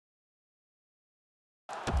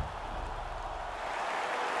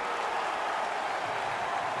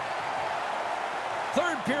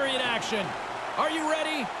third period action. Are you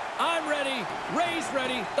ready? I'm ready. Ray's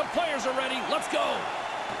ready. The players are ready. Let's go.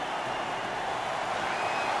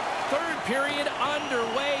 Third period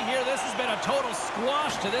underway here. This has been a total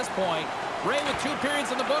squash to this point. Ray, with 2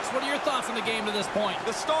 periods in the books, what are your thoughts on the game to this point?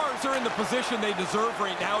 The Stars are in the position they deserve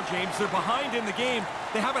right now, James. They're behind in the game.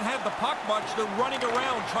 They haven't had the puck much. They're running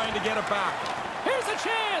around trying to get it back. Here's a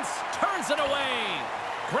chance. Turns it away.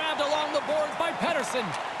 Grabbed along the boards by Pettersson.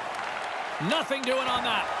 Nothing doing on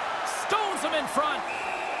that. Stones him in front.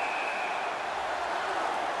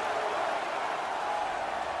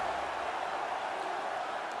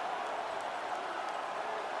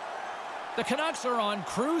 The Canucks are on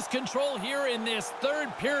cruise control here in this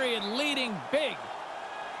third period, leading big.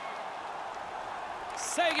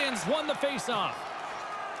 Sagan's won the faceoff.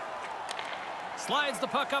 Slides the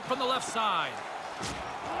puck up from the left side.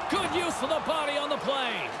 Good use of the body on the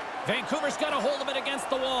play. Vancouver's got a hold of it against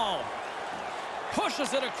the wall.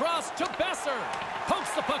 Pushes it across to Besser.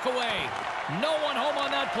 Pokes the puck away. No one home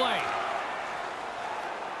on that play.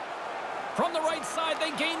 From the right side,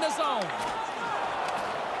 they gain the zone.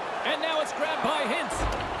 And now it's grabbed by Hintz.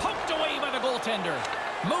 Poked away by the goaltender.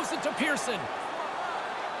 Moves it to Pearson.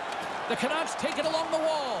 The Canucks take it along the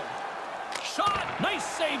wall. Shot! Nice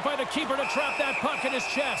save by the keeper to trap that puck in his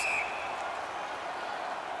chest.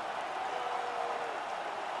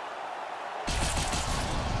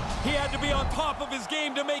 He had to be on top of his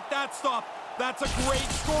game to make that stop. That's a great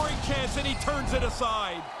scoring chance, and he turns it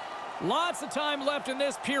aside. Lots of time left in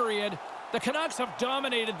this period. The Canucks have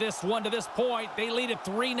dominated this one to this point. They lead it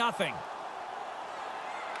 3-0.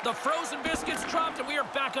 The frozen biscuits dropped, and we are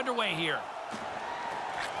back underway here.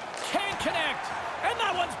 Can't connect, and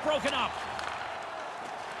that one's broken up.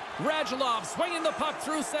 Radulov swinging the puck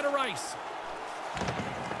through center ice.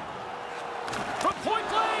 From point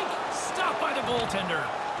blank, stopped by the goaltender.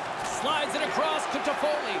 Slides it across to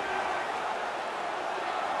Toffoli.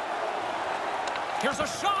 Here's a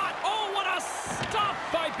shot. Oh, what a stop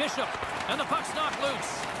by Bishop. And the puck's knocked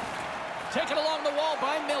loose. Taken along the wall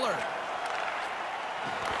by Miller.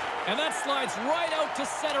 And that slides right out to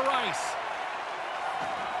center ice.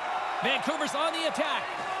 Vancouver's on the attack.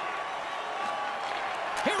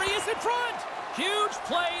 Here he is in front. Huge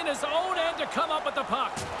play in his own end to come up with the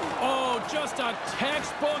puck. Oh, just a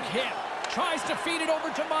textbook hit. Tries to feed it over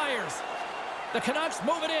to Myers. The Canucks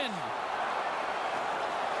move it in.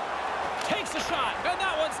 Takes a shot, and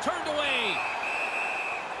that one's turned away.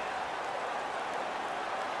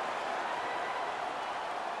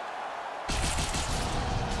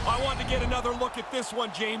 I want to get another look at this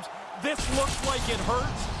one, James. This looks like it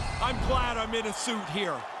hurts. I'm glad I'm in a suit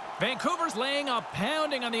here. Vancouver's laying a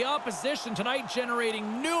pounding on the opposition tonight,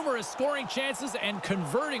 generating numerous scoring chances and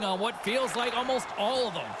converting on what feels like almost all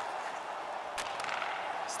of them.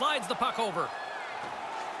 Slides the puck over.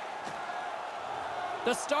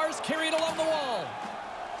 The Stars carry it along the wall.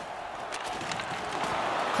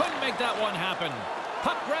 Couldn't make that one happen.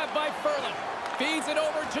 Puck grabbed by Ferland. Feeds it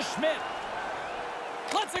over to Schmidt.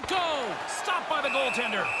 Lets it go. Stopped by the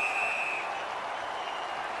goaltender.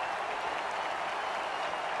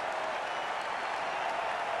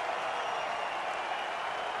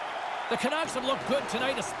 The Canucks have looked good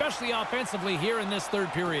tonight, especially offensively here in this third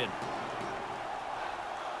period.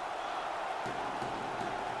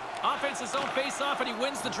 Offense his own face-off, and he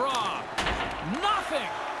wins the draw. Nothing!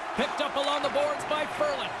 Picked up along the boards by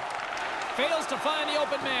Ferland. Fails to find the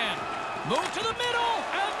open man. Move to the middle,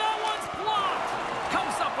 and that one's blocked.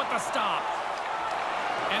 Comes up with the stop.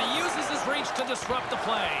 And he uses his reach to disrupt the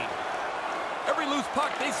play. Every loose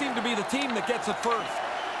puck, they seem to be the team that gets it first.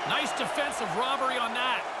 Nice defensive robbery on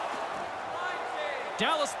that.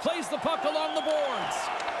 Dallas plays the puck along the boards.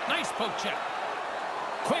 Nice poke check.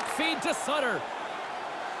 Quick feed to Sutter.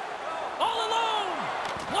 All alone!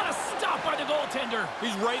 What a stop by the goaltender.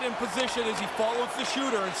 He's right in position as he follows the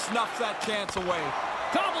shooter and snuffs that chance away.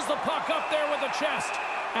 Gobbles the puck up there with the chest.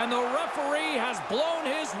 And the referee has blown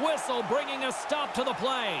his whistle, bringing a stop to the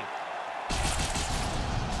play.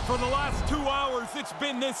 For the last 2 hours, it's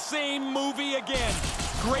been this same movie again.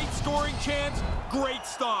 Great scoring chance, great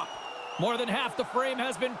stop. More than half the frame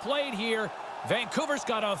has been played here. Vancouver's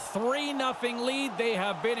got a 3-0 lead. They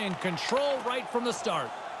have been in control right from the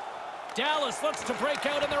start. Dallas looks to break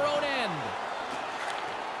out in their own end.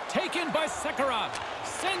 Taken by Sekera.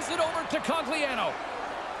 Sends it over to Cogliano.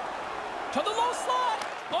 To the low slot.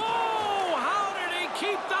 Oh, how did he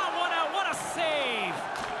keep that one out? What a save.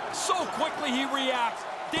 So quickly he reacts.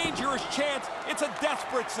 Dangerous chance. It's a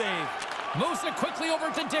desperate save. Moves it quickly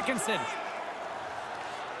over to Dickinson.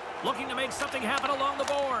 Looking to make something happen along the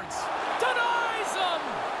boards. Denies him!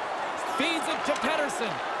 Feeds it to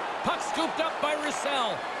Pettersson. Puck scooped up by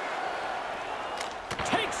Roussel.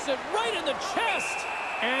 Takes it right in the chest.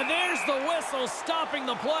 And there's the whistle stopping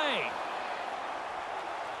the play.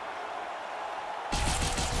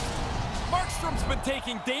 Markstrom's been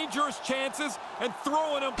taking dangerous chances and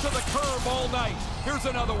throwing them to the curb all night. Here's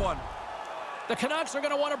another one. The Canucks are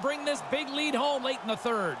going to want to bring this big lead home late in the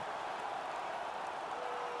third.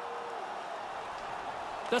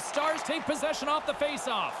 The Stars take possession off the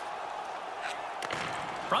faceoff.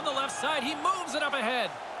 From the left side, he moves it up ahead.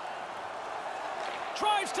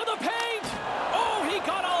 Drives to the paint. Oh, he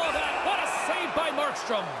got all of that. What a save by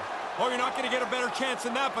Markstrom. Oh, you're not going to get a better chance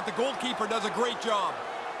than that, but the goalkeeper does a great job.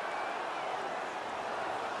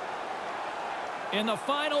 In the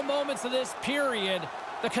final moments of this period,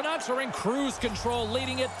 the Canucks are in cruise control,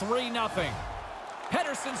 leading it 3-0.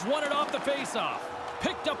 Pettersson's won it off the faceoff.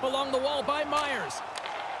 Picked up along the wall by Myers.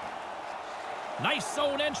 Nice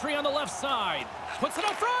zone entry on the left side. Puts it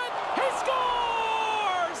up front. He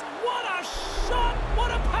scores! What a shot! What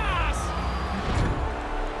a pass!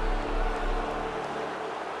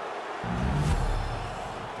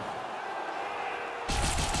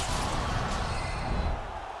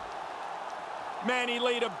 Man, he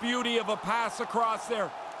laid a beauty of a pass across there.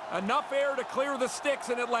 Enough air to clear the sticks,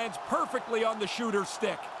 and it lands perfectly on the shooter's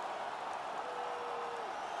stick.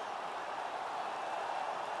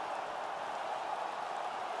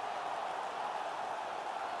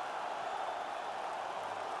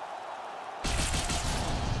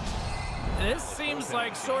 This seems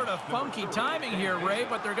like sort of funky timing here, Ray,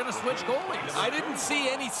 but they're going to switch goalies. I didn't see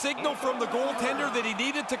any signal from the goaltender that he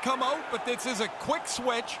needed to come out, but this is a quick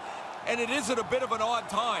switch, and it is at a bit of an odd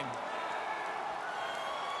time.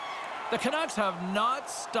 The Canucks have not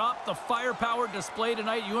stopped the firepower display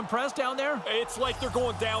tonight. You impressed down there? It's like they're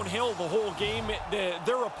going downhill the whole game.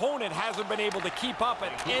 Their opponent hasn't been able to keep up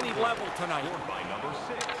at any level tonight.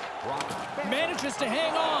 Manages to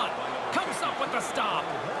hang on. Comes up with the stop.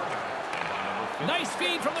 Nice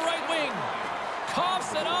feed from the right wing.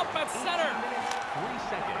 Coughs it up at center. 3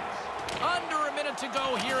 seconds. Under a minute to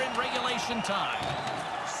go here in regulation time.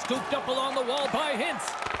 Scooped up along the wall by Hintz.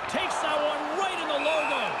 Takes that one right in the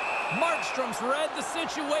logo. Markstrom's read the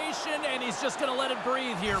situation, and he's just going to let it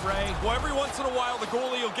breathe here, Ray. Well, every once in a while, the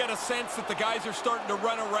goalie will get a sense that the guys are starting to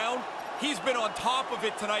run around. He's been on top of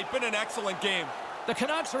it tonight. Been an excellent game. The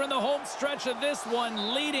Canucks are in the home stretch of this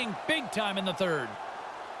one, leading big time in the third.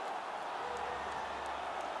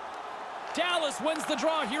 Dallas wins the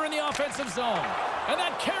draw here in the offensive zone. And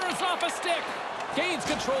that carries off a stick. Gains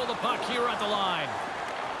control of the puck here at the line.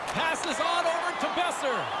 Passes on over to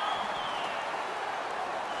Besser.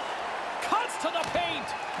 Cuts to the paint.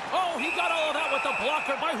 Oh, he got all of that with the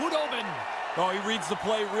blocker by Hudobin. Oh, he reads the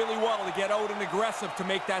play really well to get out and aggressive to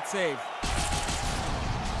make that save.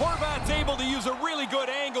 Horvat's able to use a really good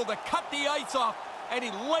angle to cut the ice off, and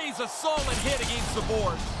he lays a solid hit against the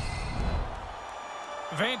boards.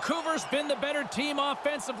 Vancouver's been the better team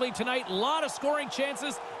offensively tonight. A lot of scoring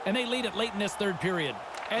chances, and they lead it late in this third period.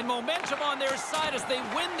 And momentum on their side as they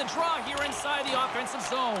win the draw here inside the offensive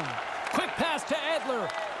zone. Quick pass to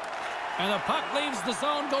Edler. And the puck leaves the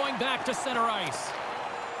zone going back to center ice.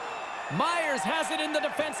 Myers has it in the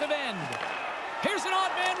defensive end. Here's an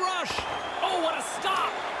odd man rush. Oh, what a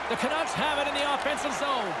stop. The Canucks have it in the offensive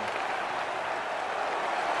zone.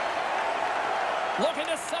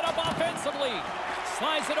 Looking to set up offensively.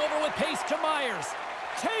 Slides it over with pace to Myers.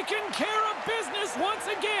 Taking care of business once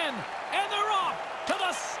again. And they're off to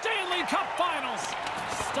the Stanley Cup Finals.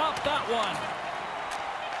 Stop that one.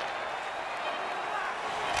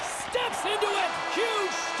 Steps into it.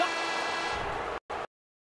 Huge stop.